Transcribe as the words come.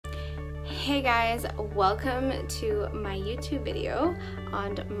Hey guys, welcome to my YouTube video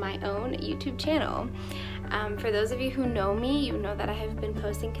on my own YouTube channel. For those of you who know me, you know that I have been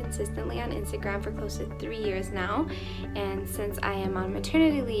posting consistently on Instagram for close to 3 years now, and since I am on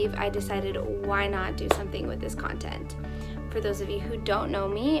maternity leave, I decided why not do something with this content. For those of you who don't know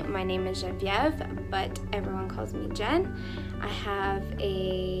me, my name is Genevieve, but everyone calls me Jen. I have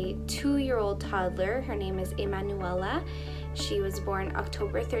a 2-year-old toddler. Her name is Emanuela. She was born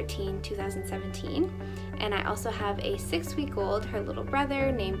October 13, 2017. And I also have a 6-week-old, her little brother,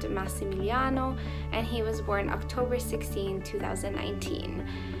 named Massimiliano, and he was born October 16, 2019.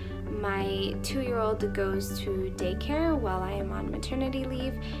 My 2-year-old goes to daycare while I am on maternity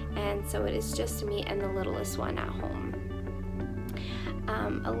leave, and so it is just me and the littlest one at home.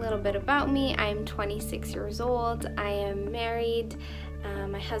 A little bit about me: I'm 26 years old, I am married,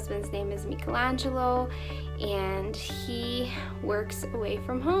 my husband's name is Michelangelo, and he works away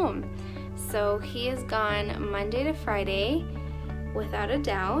from home. So he is gone Monday to Friday, without a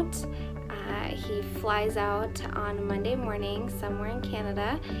doubt. He flies out on Monday morning somewhere in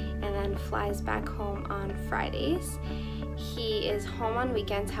Canada and then flies back home on Fridays. He is home on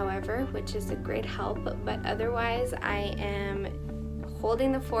weekends, however, which is a great help, but otherwise I am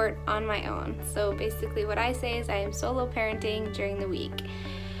holding the fort on my own. So basically what I say is I am solo parenting during the week.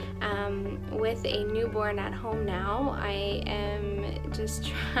 With a newborn at home now, I am just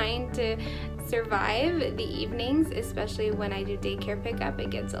trying to survive the evenings, especially when I do daycare pickup. It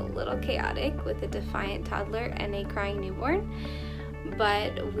gets a little chaotic with a defiant toddler and a crying newborn,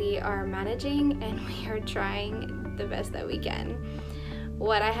 but we are managing and we are trying the best that we can.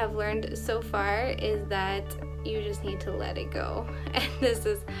 What I have learned so far is that you just need to let it go. And this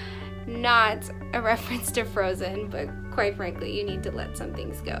is not a reference to Frozen, but quite frankly, you need to let some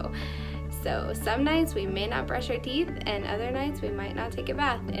things go. So some nights we may not brush our teeth, and other nights we might not take a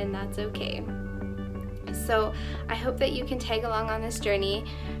bath, and that's okay. So I hope that you can tag along on this journey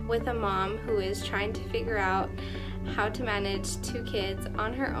with a mom who is trying to figure out how to manage 2 kids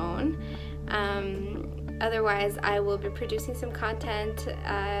on her own. Otherwise, I will be producing some content,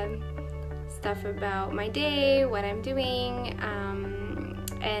 stuff about my day, what I'm doing,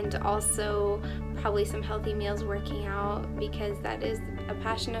 and also probably some healthy meals, working out, because that is a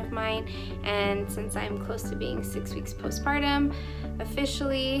passion of mine. And since I'm close to being 6 weeks postpartum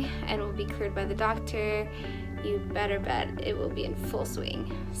officially and will be cleared by the doctor, you better bet it will be in full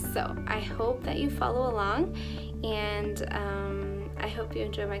swing. So I hope that you follow along, and I hope you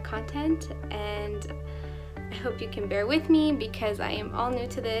enjoy my content, and I hope you can bear with me because I am all new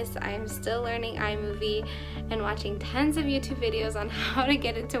to this. I am still learning iMovie and watching tons of YouTube videos on how to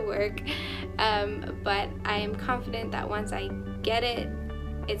get it to work, but I am confident that once I get it,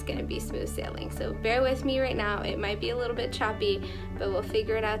 it's gonna be smooth sailing. So bear with me right now. It might be a little bit choppy, but we'll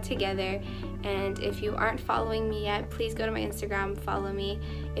figure it out together. And if you aren't following me yet, please go to my Instagram, follow me.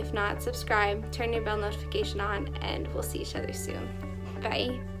 If not, subscribe, turn your bell notification on, and we'll see each other soon.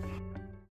 Bye.